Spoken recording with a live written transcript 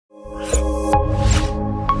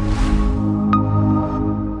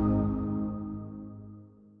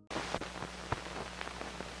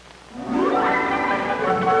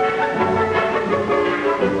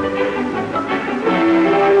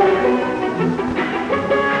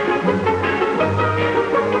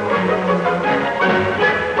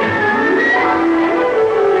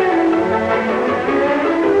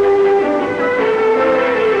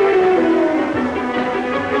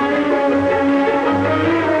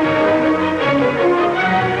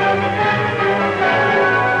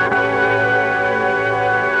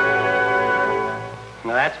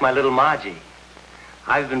That's my little Margie.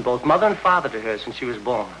 I've been both mother and father to her since she was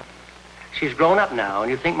born. She's grown up now, and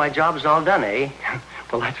you think my job's all done, eh?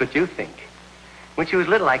 Well, that's what you think. When she was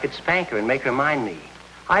little, I could spank her and make her mind me.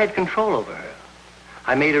 I had control over her.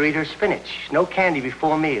 I made her eat her spinach, no candy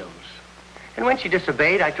before meals. And when she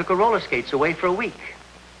disobeyed, I took her roller skates away for a week.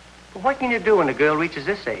 But what can you do when a girl reaches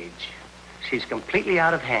this age? She's completely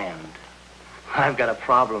out of hand. I've got a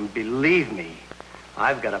problem, believe me.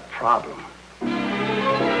 I've got a problem.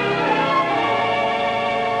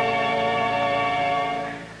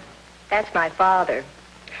 That's my father.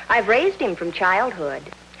 I've raised him from childhood.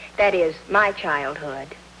 That is, my childhood.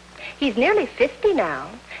 He's nearly 50 now,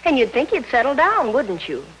 and you'd think he'd settle down, wouldn't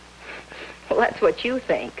you? Well, that's what you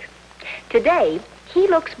think. Today, he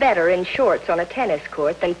looks better in shorts on a tennis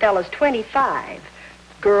court than fellas 25.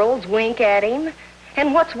 Girls wink at him,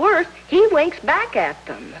 and what's worse, he winks back at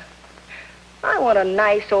them. I want a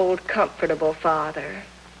nice, old, comfortable father.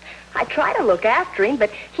 I try to look after him,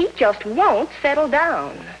 but he just won't settle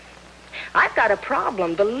down. I've got a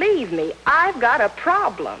problem, believe me, I've got a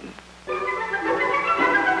problem.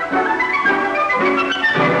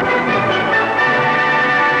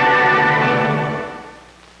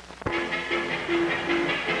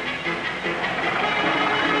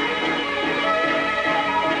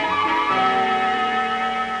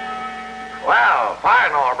 Well,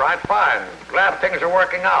 fine, Albright, fine. Glad things are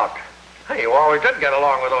working out. Hey, you always did get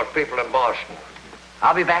along with those people in Boston.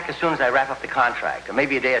 I'll be back as soon as I wrap up the contract, or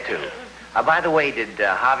maybe a day or two. By the way, did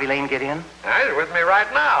Harvey Lane get in? He's with me right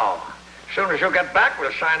now. As soon as you get back,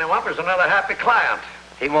 we'll sign him up as another happy client.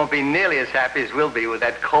 He won't be nearly as happy as we'll be with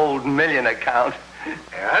that cold million account.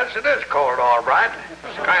 Yes, it is cold, all right.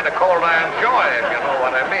 It's the kind of cold I enjoy, if you know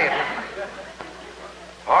what I mean.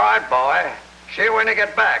 All right, boy. See you when you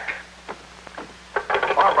get back.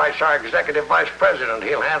 Albright's our executive vice president.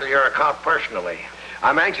 He'll handle your account personally.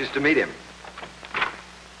 I'm anxious to meet him.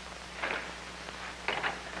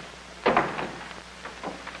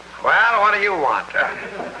 Well, what do you want?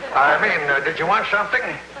 Did you want something?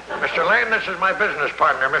 Mr. Lane, this is my business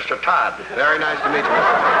partner, Mr. Todd. Very nice to meet you,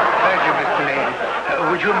 Mr. Pleasure, Mr.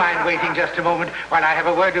 Lane. Would you mind waiting just a moment while I have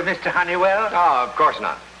a word with Mr. Honeywell? Oh, of course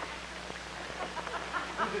not.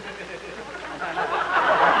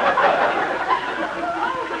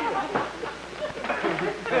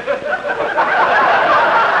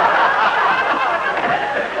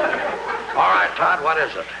 All right, Todd, what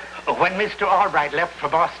is it? When Mr. Albright left for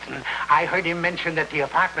Boston, I heard him mention that the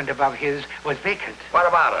apartment above his was vacant. What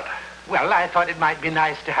about it? Well, I thought it might be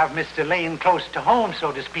nice to have Mr. Lane close to home,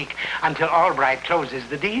 so to speak, until Albright closes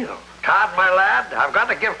the deal. Todd, my lad, I've got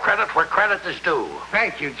to give credit where credit is due.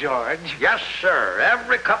 Thank you, George. Yes, sir.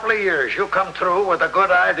 Every couple of years, you come through with a good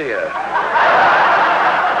idea.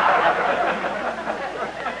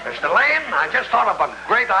 Mr. Lane, I just thought of a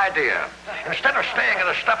great idea. Instead of staying at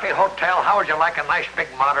a stuffy hotel, how would you like a nice, big,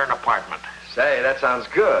 modern apartment? Say, that sounds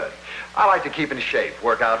good. I like to keep in shape,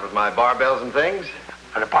 work out with my barbells and things.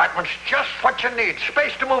 An apartment's just what you need,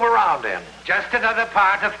 space to move around in. Just another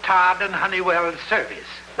part of Todd and Honeywell's service.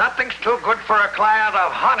 Nothing's too good for a client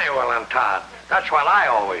of Honeywell and Todd. That's what I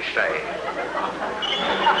always say.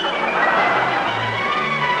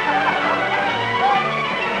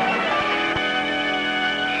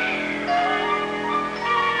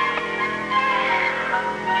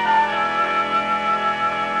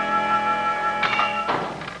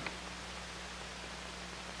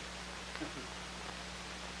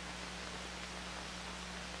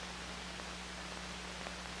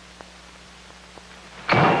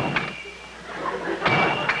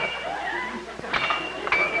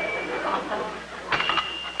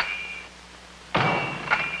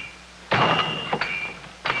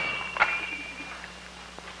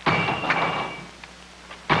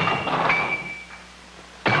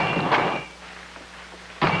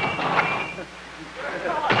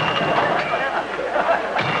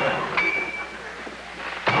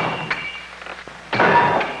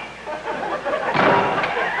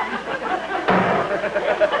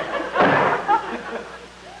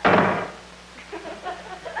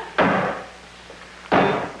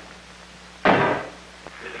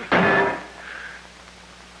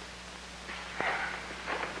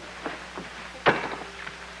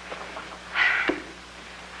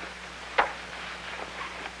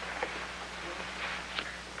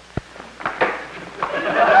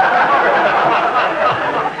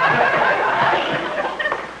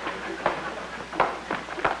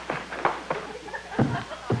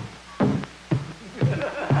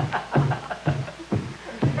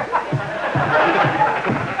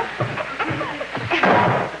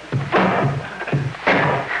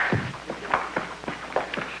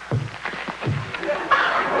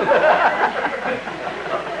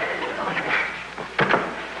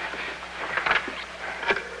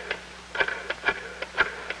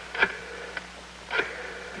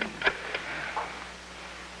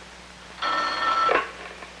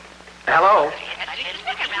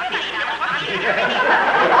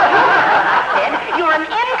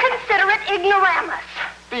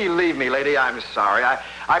 Believe me, lady, I'm sorry.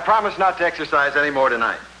 I promise not to exercise any more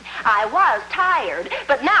tonight. I was tired,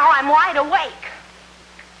 but now I'm wide awake.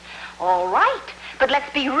 All right, but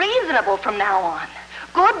let's be reasonable from now on.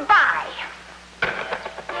 Goodbye.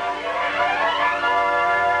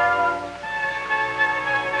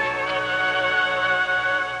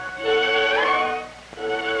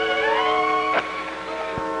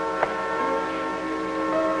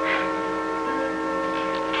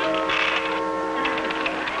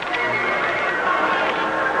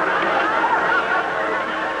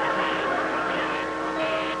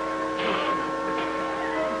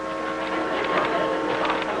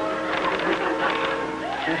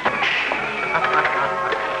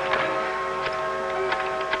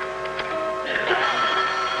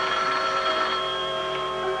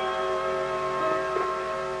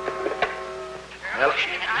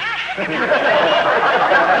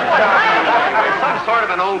 Some sort of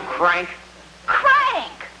an old crank.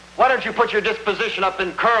 Crank! Why don't you put your disposition up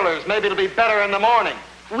in curlers? Maybe it'll be better in the morning.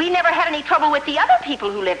 We never had any trouble with the other people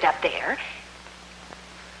who lived up there.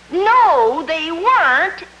 No, they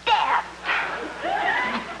weren't deaf.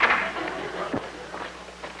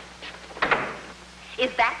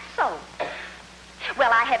 Is that so?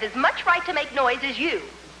 Well, I have as much right to make noise as you.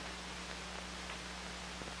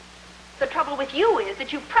 The trouble with you is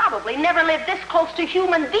that you've probably never lived this close to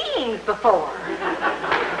human beings before.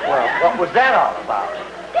 Well, what was that all about?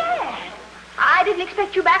 Dad, I didn't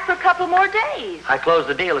expect you back for a couple more days. I closed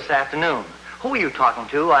the deal this afternoon. Who are you talking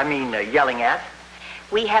to? I mean, yelling at?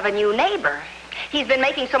 We have a new neighbor. He's been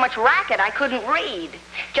making so much racket I couldn't read.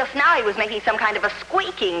 Just now he was making some kind of a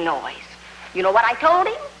squeaking noise. You know what I told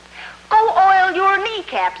him? Go oil your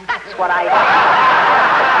kneecaps. That's what I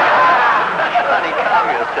Honey, calm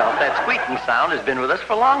yourself. That squeaking sound has been with us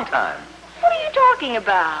for a long time. What are you talking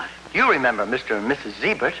about? You remember Mr. and Mrs.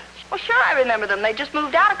 Zebert? Well, sure I remember them. They just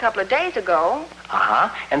moved out a couple of days ago. Uh-huh.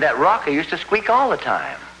 And that rocker used to squeak all the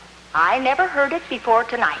time. I never heard it before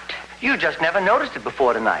tonight. You just never noticed it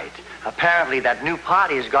before tonight. Apparently that new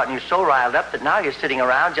party has gotten you so riled up that now you're sitting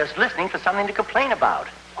around just listening for something to complain about.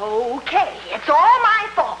 Okay, it's all my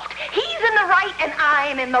fault. He's in the right and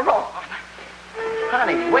I'm in the wrong.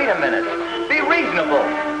 Honey, wait a minute. Be reasonable.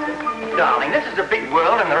 Darling, this is a big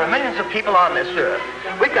world and there are millions of people on this earth.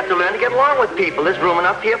 We've got to learn to get along with people. There's room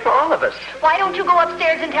enough here for all of us. Why don't you go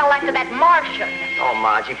upstairs and tell that to that Martian? Oh,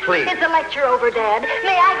 Margie, please. It's a lecture over, Dad.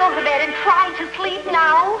 May I go to bed and try to sleep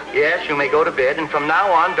now? Yes, you may go to bed, and from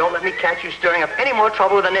now on, don't let me catch you stirring up any more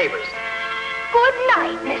trouble with the neighbors. Good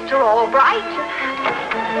night, Mr. Albright.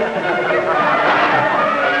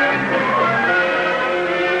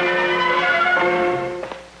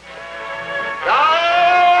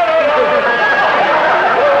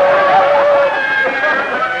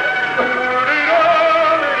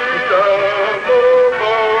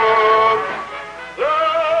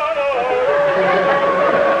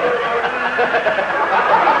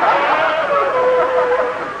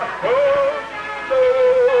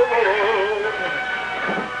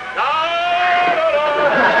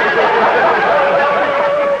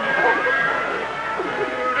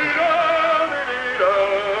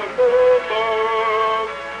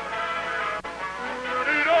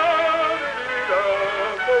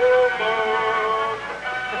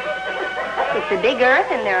 It's a big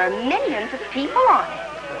earth and there are millions of people on it.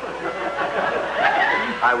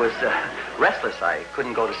 I was restless. I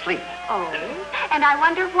couldn't go to sleep. Oh, and I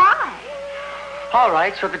wonder why. All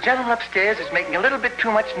right, so the gentleman upstairs is making a little bit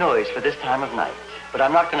too much noise for this time of night. But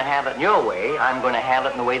I'm not going to handle it in your way. I'm going to handle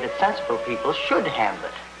it in the way that sensible people should handle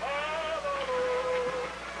it.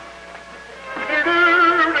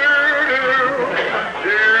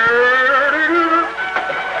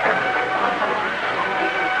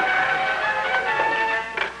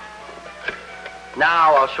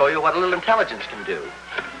 Now I'll show you what a little intelligence can do.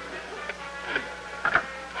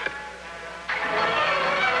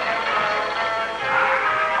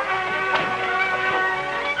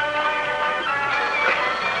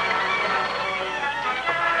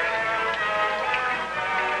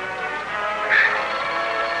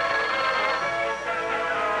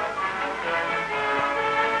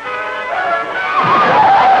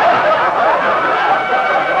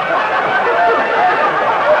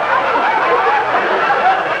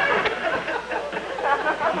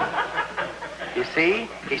 See?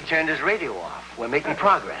 He's turned his radio off. We're making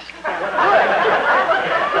progress.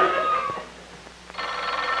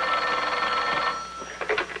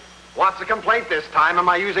 What's the complaint this time? Am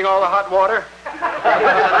I using all the hot water? Listen,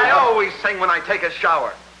 I always sing when I take a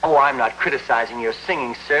shower. Oh, I'm not criticizing your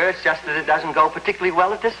singing, sir. It's just that it doesn't go particularly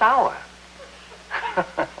well at this hour.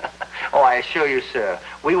 Oh, I assure you, sir.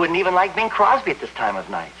 We wouldn't even like Bing Crosby at this time of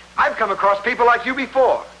night. I've come across people like you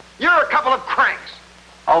before. You're a couple of cranks.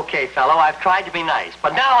 Okay, fellow, I've tried to be nice.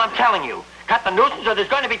 But now I'm telling you, cut the nuisance or there's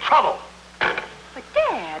going to be trouble. But,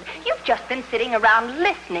 Dad, you've just been sitting around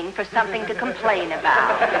listening for something to complain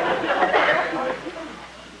about.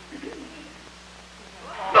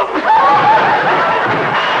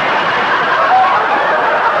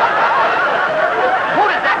 Who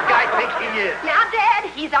does that guy think he is? Now, Dad,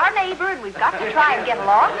 he's our neighbor, and we've got to try and get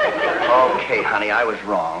along with him. Okay, honey, I was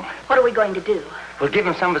wrong. What are we going to do? We'll give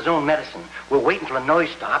him some of his own medicine. We'll wait until the noise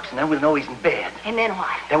stops, and then we'll know he's in bed. And then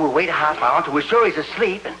what? Then we'll wait a half hour until we're sure he's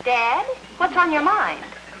asleep, and... Dad, what's on your mind?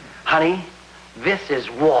 Honey, this is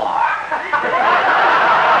war.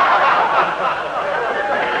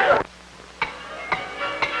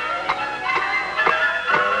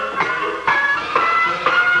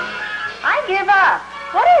 I give up.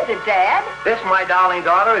 What is it, Dad? This, my darling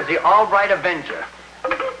daughter, is the Albright Avenger.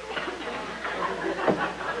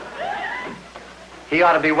 He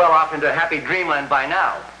ought to be well off into happy dreamland by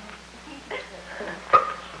now.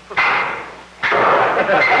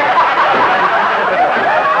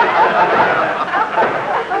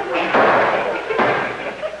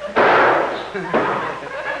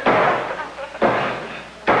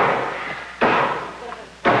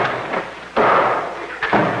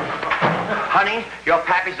 Honey, your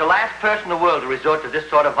pappy's the last person in the world to resort to this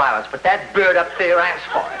sort of violence, but that bird up there asks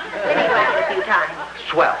for it. Then he's like it a few times.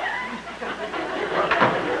 Swell.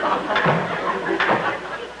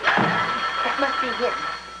 That must be him.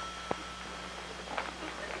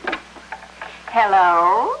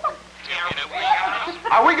 Hello?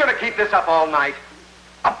 Are we going to keep this up all night?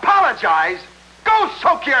 Apologize? Go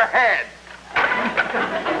soak your head.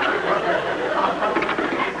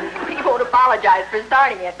 He won't apologize for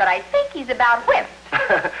starting it, but I think he's about whipped.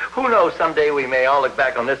 Who knows, someday we may all look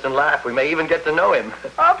back on this and laugh. We may even get to know him.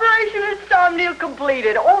 Operation Insomnia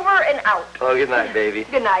completed. Over and out. Oh, good night, baby.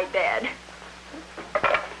 Good night, Dad.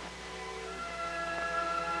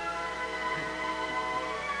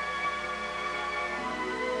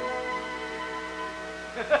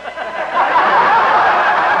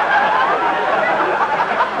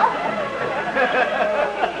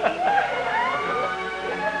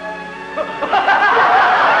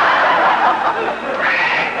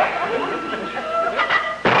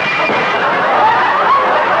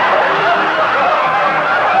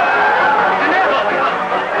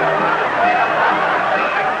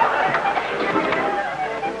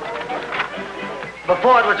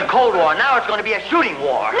 Before it was a Cold War, now it's going to be a shooting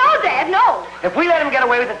war. No, Dad, no. If we let him get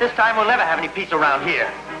away with it this time, we'll never have any peace around here.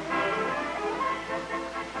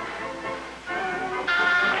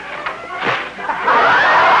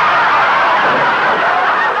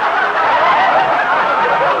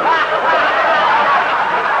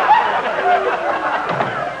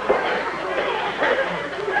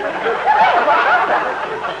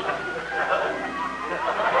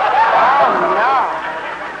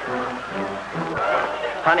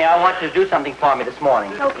 Honey, I want you to do something for me this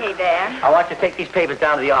morning. Okay, Dad. I want you to take these papers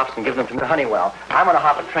down to the office and give them to Honeywell. I'm going to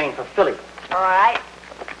hop a train for Philly. All right.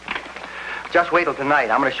 Just wait till tonight.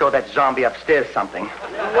 I'm going to show that zombie upstairs something.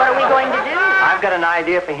 What are we going to do? I've got an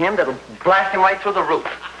idea for him that'll blast him right through the roof.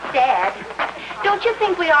 Dad, don't you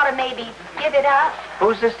think we ought to maybe give it up?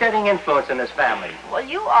 Who's the steadying influence in this family? Well,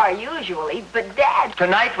 you are usually, but Dad...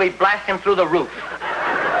 Tonight, we blast him through the roof.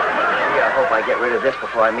 I hope I get rid of this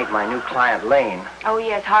before I meet my new client, Lane. Oh,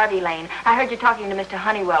 yes, Harvey Lane. I heard you talking to Mr.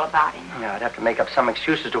 Honeywell about him. Yeah, I'd have to make up some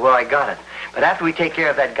excuses to where I got it. But after we take care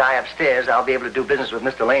of that guy upstairs, I'll be able to do business with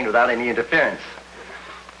Mr. Lane without any interference.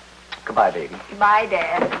 Goodbye, baby. Bye,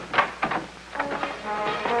 Dad.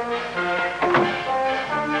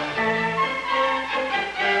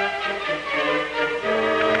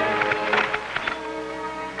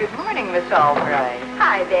 Good morning, Miss Albright.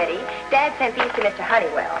 Hi, Betty. Dad sent these to Mr.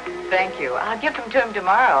 Honeywell. Thank you. I'll give them to him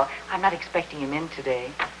tomorrow. I'm not expecting him in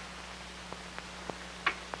today.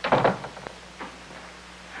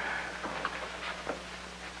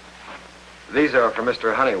 These are for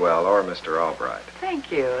Mr. Honeywell or Mr. Albright.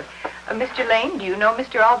 Thank you. Mr. Lane, do you know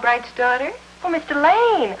Mr. Albright's daughter? Oh, Mr.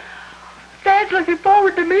 Lane. Dad's looking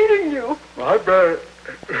forward to meeting you. Well, I'm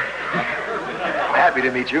happy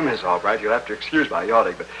to meet you, Miss Albright. You'll have to excuse my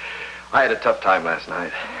yawning, but I had a tough time last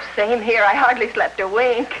night. Same here. I hardly slept a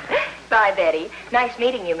wink. Bye, Betty. Nice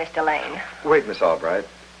meeting you, Mr. Lane. Wait, Miss Albright.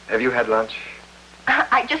 Have you had lunch?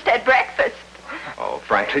 I just had breakfast. Oh,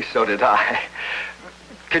 frankly, so did I.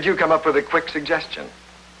 Could you come up with a quick suggestion?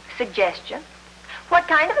 Suggestion? What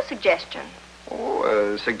kind of a suggestion? Oh,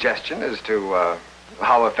 a suggestion is to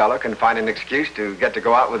how a fellow can find an excuse to get to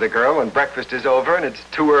go out with a girl when breakfast is over and it's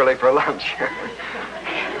too early for lunch.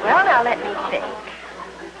 Well, now, let me think.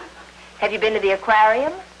 Have you been to the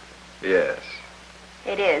aquarium? Yes.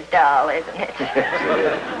 It is dull, isn't it? Yes, it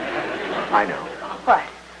is. I know. What?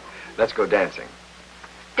 Let's go dancing.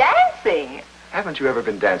 Dancing? Haven't you ever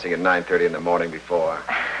been dancing at 9:30 in the morning before?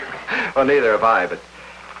 Well, neither have I, but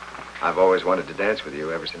I've always wanted to dance with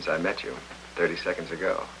you ever since I met you 30 seconds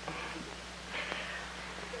ago.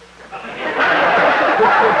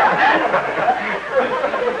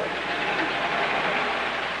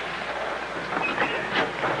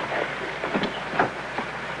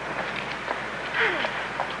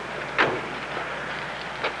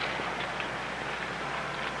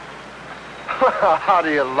 How do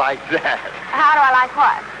you like that? How do I like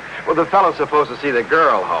what? Well, the fellow's supposed to see the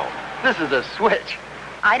girl home. This is a switch.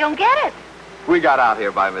 I don't get it. We got out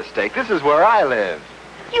here by mistake. This is where I live.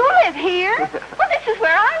 You live here? Well, this is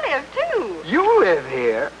where I live, too. You live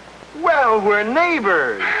here? Well, we're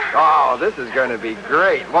neighbors. Oh, this is going to be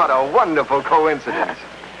great. What a wonderful coincidence.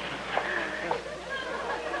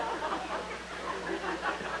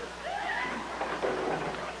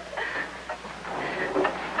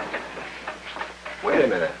 Wait a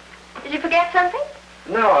minute. Did you forget something?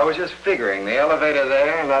 No, I was just figuring. The elevator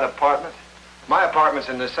there and that apartment. My apartment's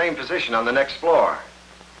in the same position on the next floor.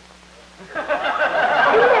 You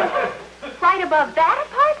live right above that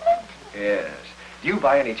apartment? Yes. Do you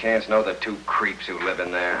by any chance know the two creeps who live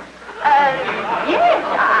in there? Yes,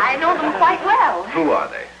 I know them quite well. Who are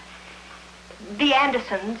they? The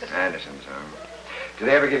Andersons. Andersons, huh? Do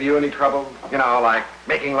they ever give you any trouble? You know, like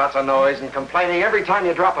making lots of noise and complaining every time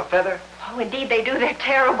you drop a feather? Oh, indeed they do. They're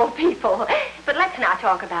terrible people. But let's not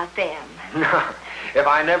talk about them. No. If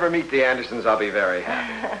I never meet the Andersons, I'll be very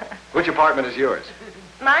happy. Which apartment is yours?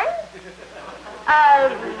 Mine? I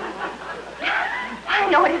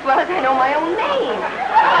know it as well as I know my own name.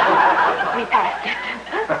 We passed it.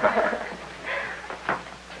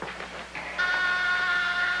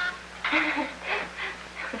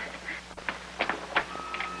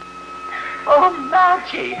 Oh,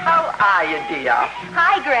 Margie, how are you, dear?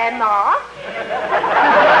 Hi, Grandma.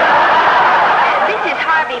 This is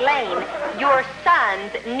Harvey Lane, your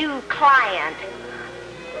son's new client.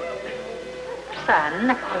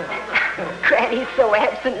 Son? Granny's so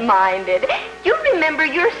absent-minded. You remember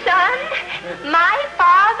your son? My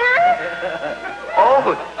father?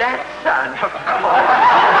 Oh, that son, of course.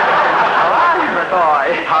 How are you, my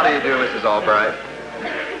boy? How do you do, Mrs. Albright?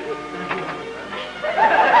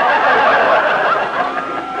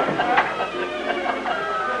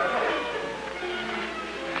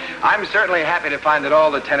 I'm certainly happy to find that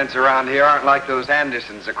all the tenants around here aren't like those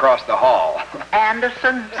Andersons across the hall.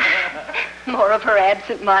 Andersons? More of her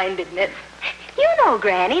absent-mindedness. You know,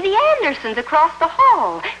 Granny, the Andersons across the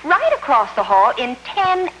hall. Right across the hall in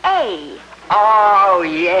 10A. Oh,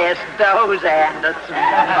 yes, those Andersons.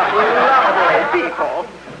 Lovely people.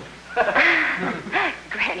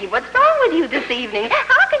 Granny, what's wrong with you this evening?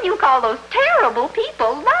 How can you call those terrible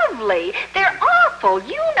people lovely? They're awful.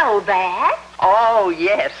 You know that. Oh,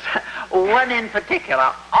 yes. One in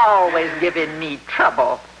particular always giving me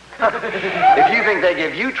trouble. If you think they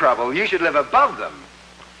give you trouble, you should live above them.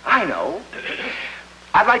 I know.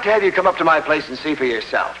 I'd like to have you come up to my place and see for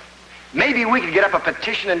yourself. Maybe we could get up a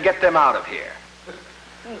petition and get them out of here.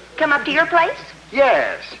 Come up to your place?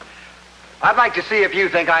 Yes. I'd like to see if you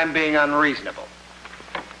think I'm being unreasonable.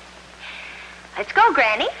 Let's go,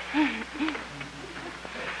 Granny. You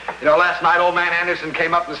know, last night old man Anderson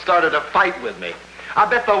came up and started a fight with me. I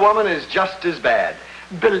bet the woman is just as bad.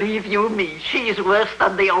 Believe you me, she's worse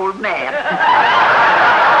than the old man.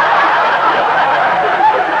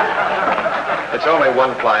 It's only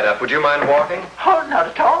one flight up. Would you mind walking? Oh, not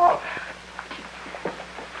at all.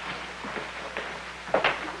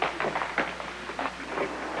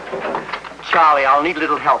 Charlie, I'll need a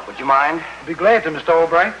little help. Would you mind? Be glad to, Mr.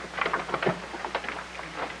 Albright.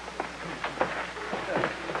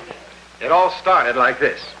 It all started like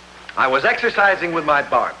this. I was exercising with my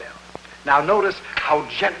barbell. Now notice how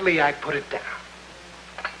gently I put it down.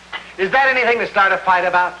 Is that anything to start a fight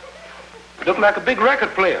about? Looking like a big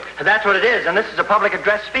record player. That's what it is, and this is a public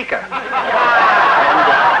address speaker.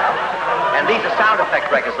 And these are sound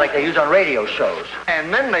effect records like they use on radio shows.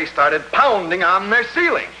 And then they started pounding on their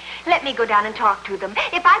ceiling. Let me go down and talk to them.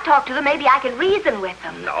 If I talk to them, maybe I can reason with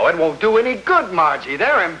them. No, it won't do any good, Margie.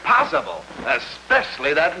 They're impossible.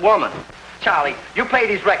 Especially that woman. Charlie, you play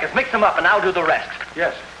these records, mix them up, and I'll do the rest.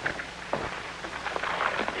 Yes.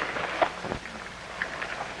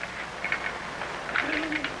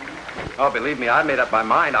 Oh, believe me, I made up my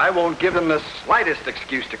mind. I won't give them the slightest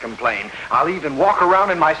excuse to complain. I'll even walk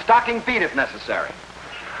around in my stocking feet if necessary.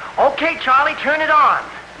 Okay, Charlie, turn it on.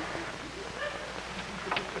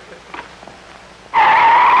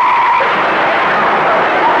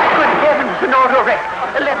 Good heavens, an auto wreck.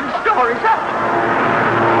 11 stories up.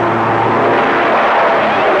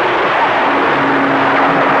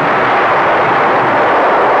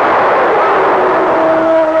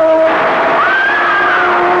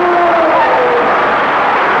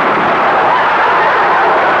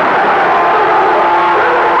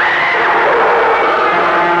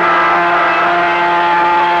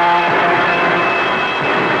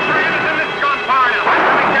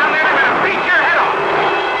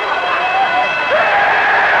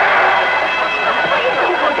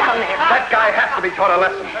 Taught a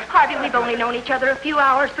lesson. Harvey, we've only known each other a few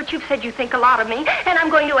hours, but you've said you think a lot of me, and I'm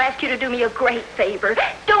going to ask you to do me a great favor.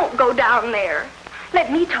 Don't go down there.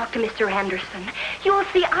 Let me talk to Mr. Anderson. You'll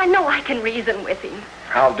see, I know I can reason with him.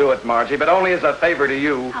 I'll do it, Margie, but only as a favor to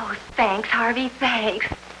you. Oh, thanks, Harvey, thanks.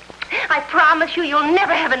 I promise you, you'll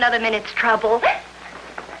never have another minute's trouble.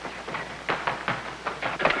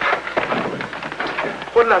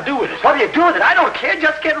 What'll I do with it? What do you do with it? I don't care.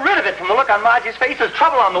 Just get rid of it. From the look on Margie's face, there's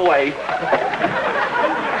trouble on the way.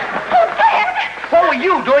 Oh, Dad! What were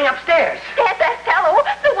you doing upstairs? Dad, that fellow,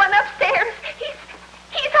 the one upstairs, he's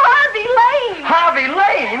Harvey Lane. Harvey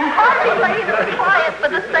Lane? Harvey Lane is a client for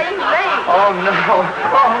the same name. Oh, no.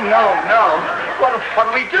 Oh, no.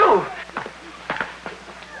 What'll we do?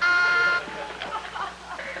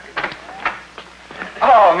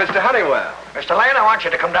 Oh, Mr. Honeywell. Mr. Lane, I want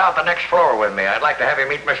you to come down to the next floor with me. I'd like to have you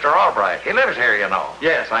meet Mr. Albright. He lives here, you know.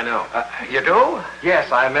 Yes, I know. You do?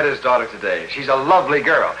 Yes, I met his daughter today. She's a lovely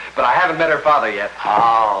girl, but I haven't met her father yet.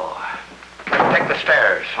 Oh. Take the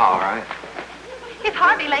stairs. All right. If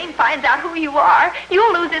Harvey Lane finds out who you are,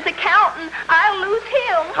 you'll lose his account and I'll lose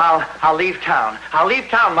him. I'll leave town. I'll leave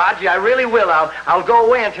town, Margie. I really will. I'll go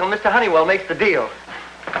away until Mr. Honeywell makes the deal.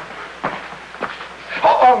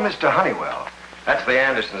 Oh, Mr. Honeywell. That's the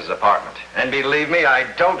Andersons' apartment. And believe me, I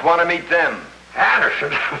don't want to meet them.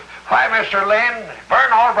 Anderson? Why, Mr. Lane,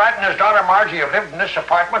 Vern Albright and his daughter Margie have lived in this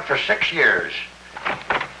apartment for 6 years.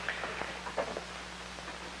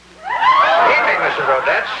 Evening, Mrs.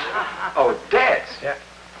 Odetts. Odetts? Yeah.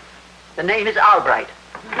 The name is Albright.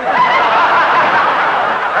 Her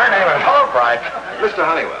name is Albright. Mr.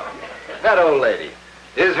 Honeywell, that old lady,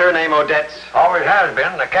 is her name Odetts? Always has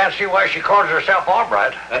been. I can't see why she calls herself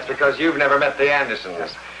Albright. That's because you've never met the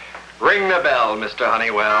Andersons. Ring the bell, Mr.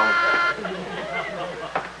 Honeywell.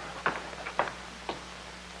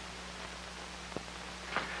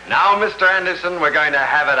 Now, Mr. Anderson, we're going to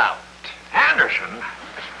have it out. Anderson?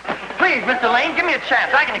 Please, Mr. Lane, give me a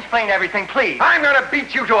chance. I can explain everything, please. I'm going to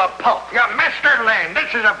beat you to a pulp. Yeah, Mr. Lane, this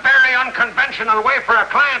is a very unconventional way for a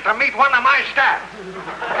client to meet one of my staff.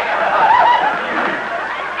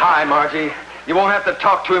 Hi, Margie. You won't have to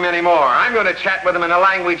talk to him anymore. I'm going to chat with him in a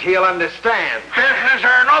language he'll understand. Business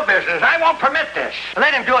or no business, I won't permit this.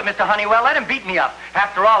 Let him do it, Mr. Honeywell. Let him beat me up.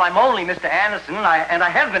 After all, I'm only Mr. Anderson, and I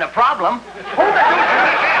have been a problem. Who the hell is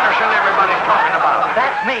this Anderson everybody's talking about?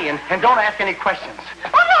 That's me, and don't ask any questions. Oh,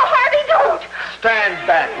 no, Harvey, don't. Stand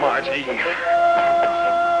back, Margie.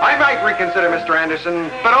 I might reconsider, Mr. Anderson,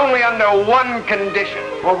 but only under one condition.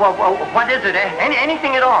 Well, what is it?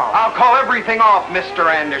 Anything at all? I'll call everything off, Mr.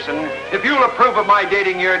 Anderson, if you'll approve of my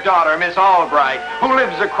dating your daughter, Miss Albright, who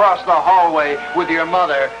lives across the hallway with your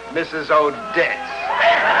mother, Mrs. Odetts.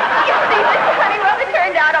 You see, Mr. Honeywell, it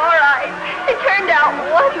turned out all right. It turned out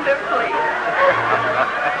wonderfully.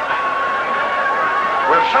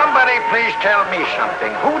 Will somebody please tell me something?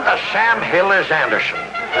 Who the Sam Hill is Anderson?